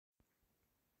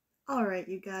Alright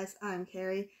you guys, I'm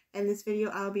Carrie. In this video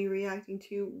I'll be reacting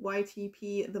to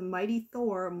YTP The Mighty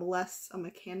Thor Molests a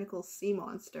Mechanical Sea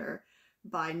Monster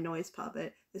by Noise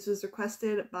Puppet. This was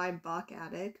requested by Bach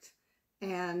Addict,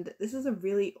 and this is a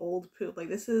really old poop. Like,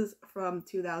 this is from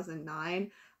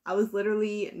 2009. I was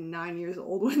literally 9 years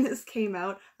old when this came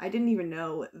out. I didn't even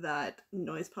know that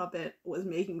Noise Puppet was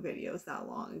making videos that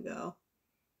long ago.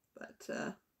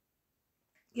 But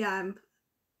yeah,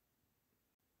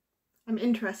 I'm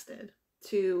interested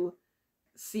to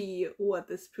see what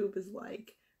this poop is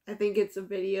like. I think it's a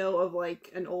video of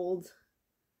like an old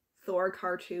Thor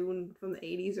cartoon from the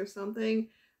 80s or something.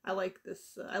 I like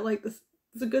this.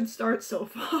 It's a good start so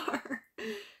far.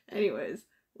 Anyways,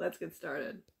 let's get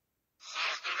started.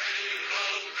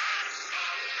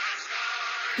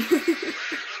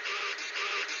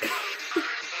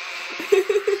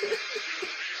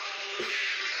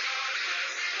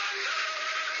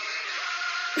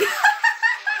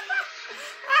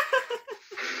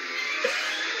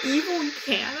 Evil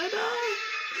Canada?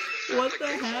 What the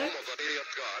heck?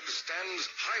 God stands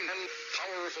high and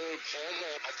powerful home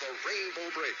of the Rainbow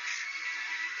Bridge.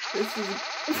 This is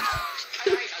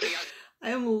I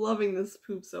am loving this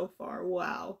poop so far.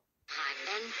 Wow.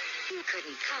 Then you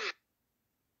couldn't come.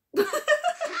 Do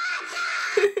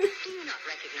you not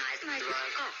recognize my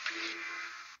royal cock?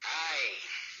 Aye,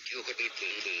 you could be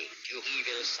Tinky, you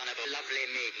evil son of a lovely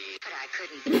maiden. But I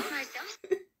couldn't kill myself.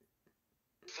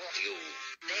 For you.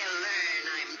 They'll learn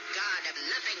I'm god of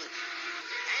nothing.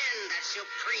 And the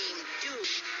supreme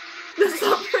douche. The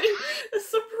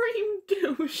supreme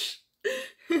douche.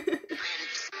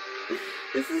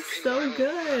 This is so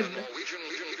good.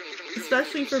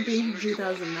 Especially for being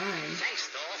 2009. Thanks,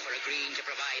 Thor, for agreeing to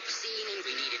provide the scene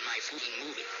we need in my fucking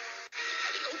movie.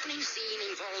 The opening scene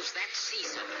involves that sea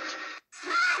serpent.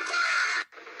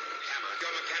 Hammer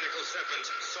your mechanical serpent,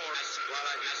 sword us while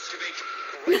I masturbate.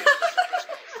 Masturbate.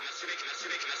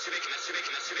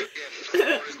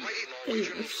 Mighty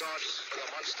Norwegian sauce for the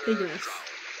monster Goodness. drown.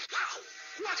 Wow,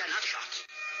 what a nutshot.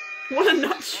 What a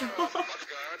nutshot.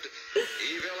 Asgard,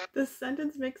 evil. The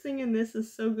sentence mixing in this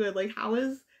is so good. Like, how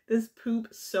is this poop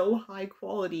so high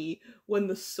quality when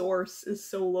the source is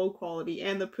so low quality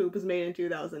and the poop is made in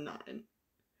 2009?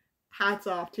 Hats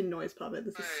off to Noise Puppet.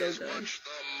 This is so good. Watch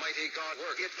the mighty god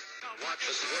work it. Watch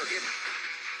us work it.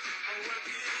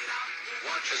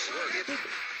 Watch us work it.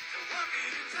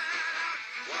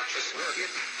 Watch us work it.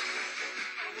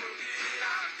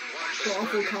 Watch us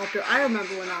Waffle work it. Copter. I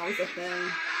remember when that was a thing. Now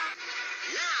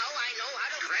I know how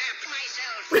to cramp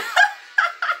myself.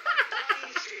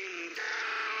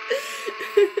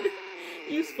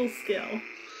 Useful skill.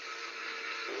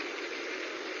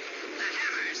 The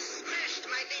hammer smashed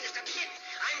my veins to shit.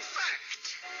 I'm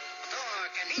fucked. Thor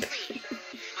can hit me.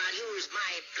 I'll use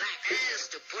my black hands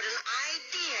to put an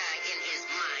idea in his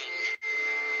mind.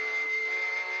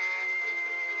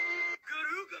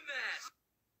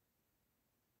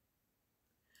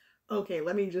 Okay,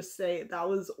 let me just say, that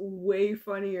was way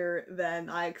funnier than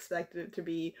I expected it to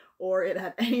be, or it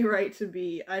had any right to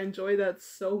be. I enjoyed that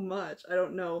so much. I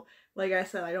don't know, like I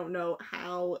said, I don't know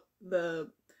how the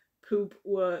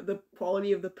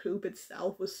quality of the poop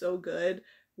itself was so good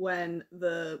when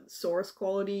the source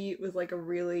quality was like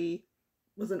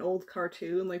was an old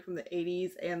cartoon, like from the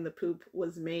 80s, and the poop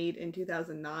was made in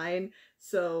 2009,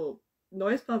 so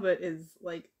Noise Puppet is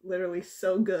like literally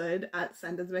so good at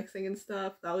sentence mixing and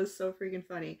stuff. That was so freaking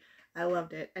funny. I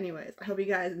loved it. Anyways, I hope you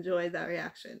guys enjoyed that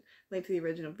reaction. Link to the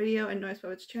original video and Noise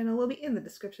Puppet's channel will be in the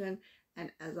description. And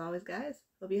as always, guys,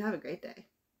 hope you have a great day.